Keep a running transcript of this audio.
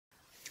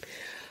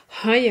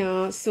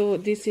Hiya, so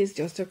this is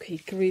just a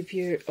quick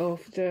review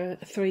of the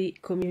Three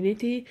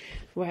Community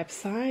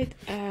website,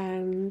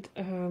 and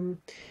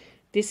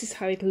this is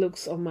how it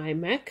looks on my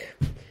Mac.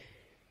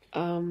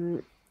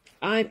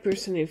 I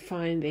personally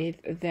find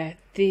it that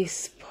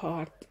this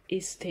part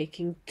is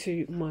taking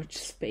too much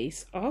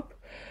space up.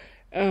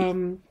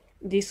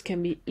 This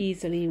can be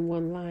easily in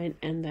one line,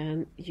 and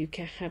then you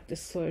can have the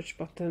search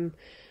button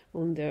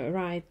on the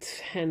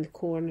right hand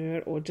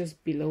corner or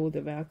just below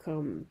the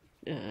welcome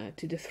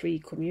to the Three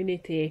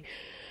Community.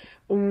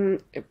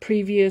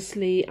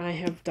 Previously I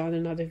have done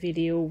another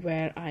video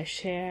where I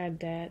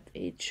shared that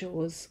it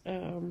shows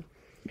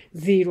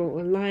 0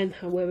 online.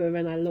 However,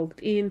 when I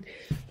logged in,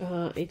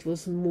 it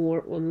was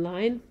more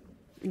online.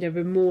 There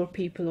were more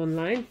people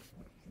online,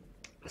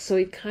 so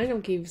it kind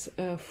of gives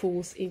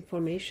false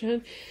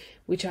information,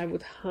 which I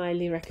would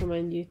highly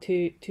recommend you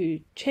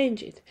to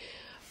change it.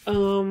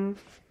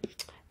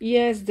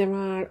 Yes, there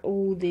are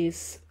all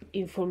this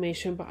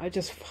information, but I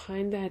just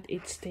find that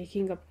it's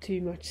taking up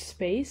too much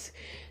space.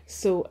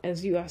 So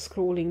as you are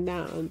scrolling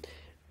down,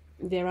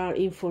 there are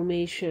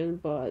information,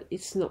 but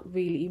it's not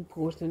really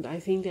important. I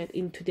think that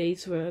in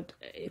today's world,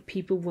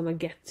 people want to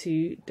get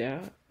to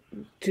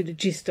the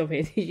gist of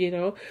it, you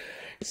know.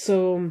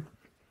 So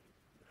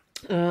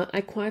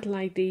I quite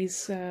like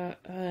these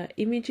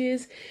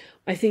images.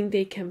 I think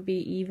they can be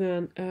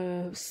even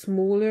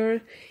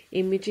smaller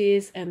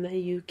images, and then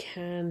you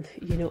can,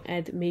 you know,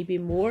 add maybe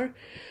more.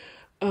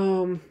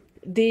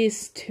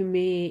 This to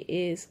me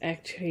is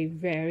actually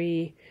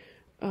very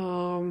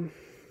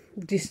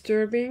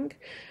disturbing,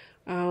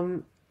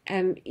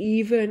 and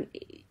even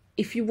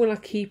if you want to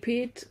keep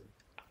it,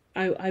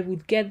 I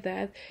would get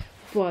that,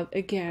 but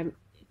again,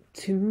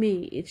 to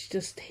me it's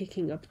just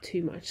taking up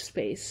too much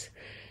space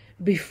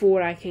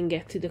before I can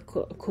get to the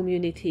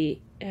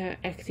community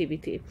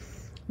activity.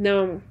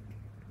 Now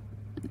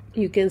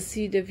you can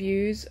see the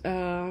views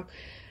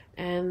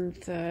and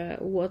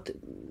what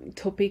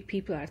topic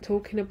people are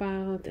talking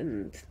about,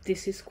 and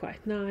this is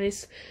quite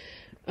nice,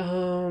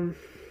 but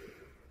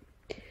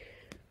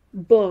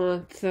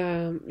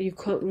you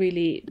can't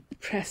really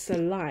press a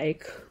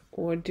like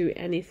or do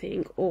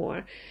anything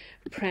or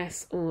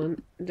press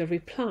on the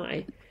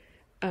reply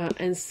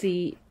and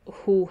see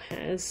who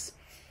has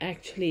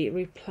actually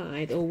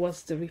replied or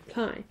what's the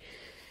reply.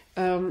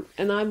 And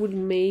I would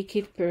make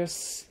it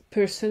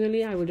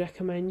personally, I would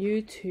recommend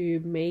you to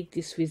make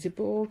this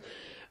visible,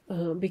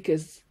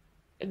 because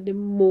the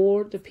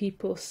more the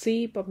people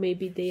see, but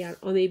maybe they are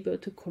unable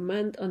to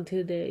comment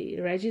until they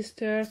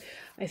register.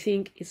 I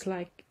think it's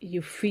like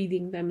you're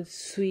feeding them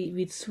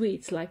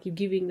sweets, like you're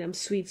giving them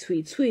sweets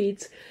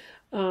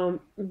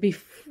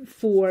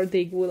before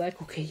they go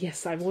like, okay,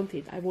 yes, I want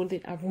it, I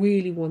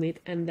really want it,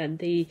 and then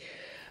they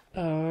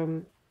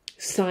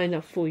sign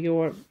up for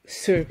your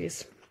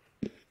service.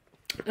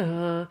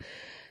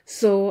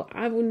 So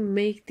I would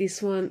make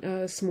this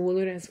one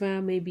smaller as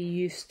well, maybe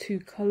use 2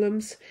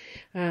 columns,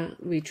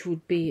 which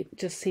would be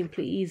just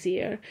simply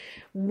easier.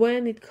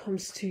 When it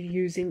comes to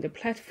using the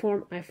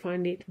platform, I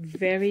find it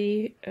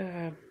very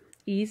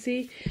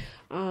easy.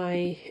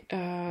 With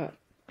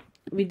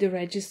the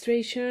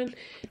registration,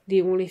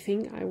 the only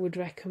thing I would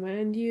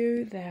recommend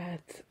you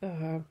that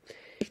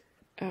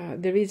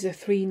there is a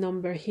 3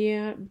 number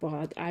here,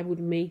 but I would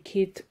make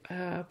it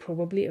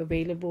probably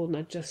available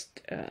not just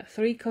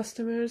 3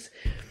 customers,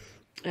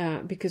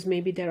 because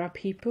maybe there are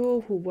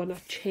people who want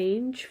to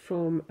change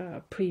from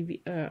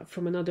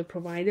from another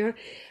provider,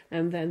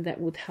 and then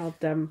that would help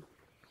them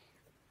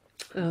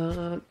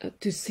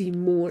to see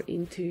more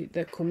into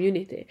the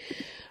community.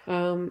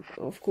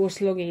 Of course,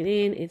 logging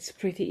in, it's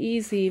pretty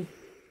easy.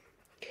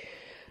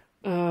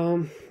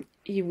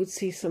 You would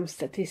see some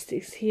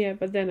statistics here,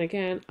 but then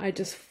again, I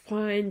just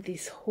find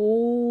this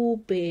whole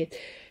bit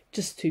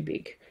just too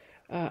big.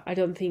 I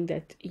don't think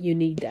that you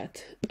need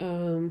that.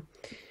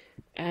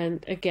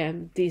 And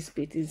again, this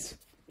bit is,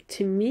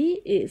 to me,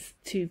 is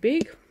too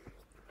big.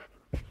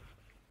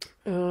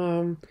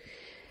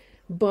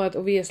 But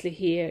obviously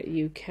here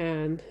you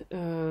can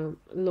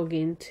log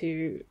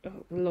into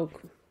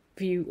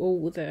view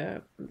all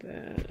the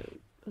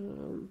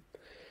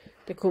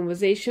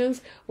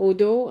conversations,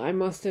 although I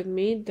must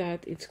admit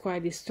that it's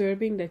quite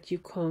disturbing that you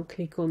can't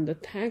click on the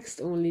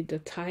text, only the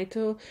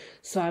title.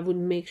 So I would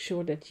make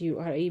sure that you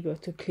are able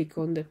to click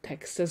on the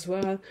text as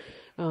well.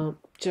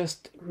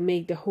 Just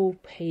make the whole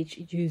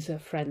page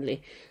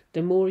user-friendly.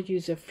 The more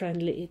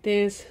user-friendly it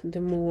is, the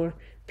more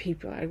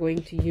people are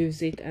going to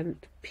use it, and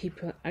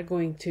people are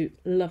going to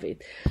love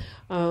it.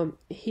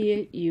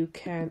 Here you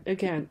can,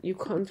 again, you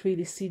can't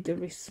really see the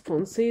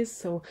responses,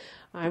 so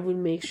I will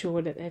make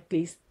sure that at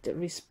least the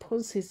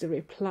responses, the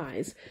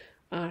replies,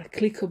 are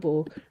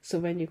clickable. So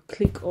when you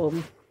click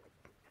on,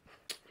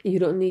 you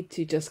don't need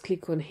to just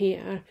click on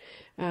here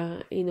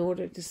in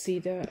order to see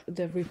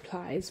the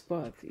replies,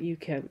 but you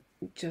can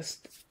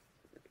just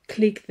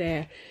click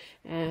there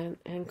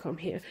and come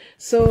here.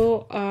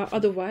 So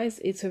otherwise,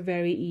 it's a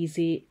very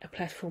easy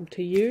platform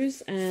to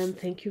use, and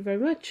thank you very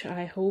much.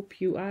 I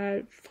hope you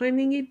are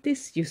finding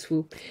this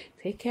useful.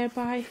 Take care,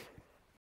 bye.